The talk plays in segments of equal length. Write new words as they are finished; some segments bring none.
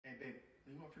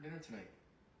for dinner tonight?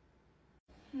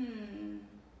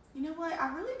 You know what?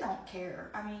 I really don't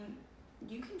care. I mean,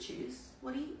 you can choose.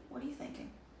 What are you thinking?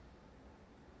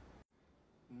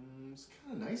 It's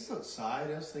kind of nice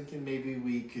outside. I was thinking maybe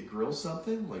we could grill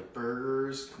something, like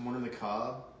burgers, corn on the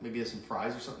cob, maybe have some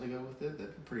fries or something to go with it.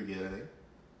 That'd be pretty good, I think.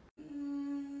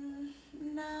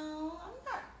 No,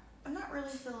 I'm not really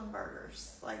feeling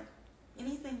burgers. Like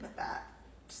anything but that.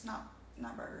 Just not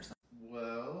burgers.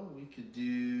 Well, we could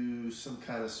do some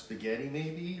kind of spaghetti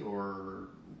maybe, or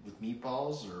with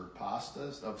meatballs or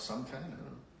pastas of some kind. I don't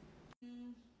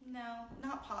know. No,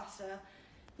 not pasta.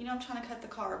 You know, I'm trying to cut the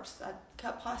carbs. I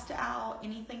cut pasta out,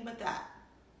 anything but that.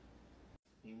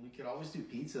 I mean, we could always do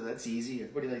pizza. That's easy.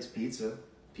 Everybody likes pizza.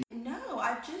 No,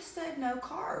 I just said no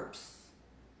carbs.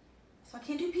 So I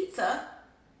can't do pizza.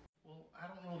 Well, I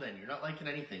don't know then. You're not liking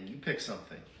anything. You pick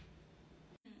something.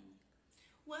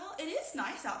 Well, it is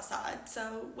nice outside,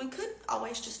 so we could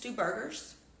always just do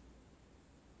burgers.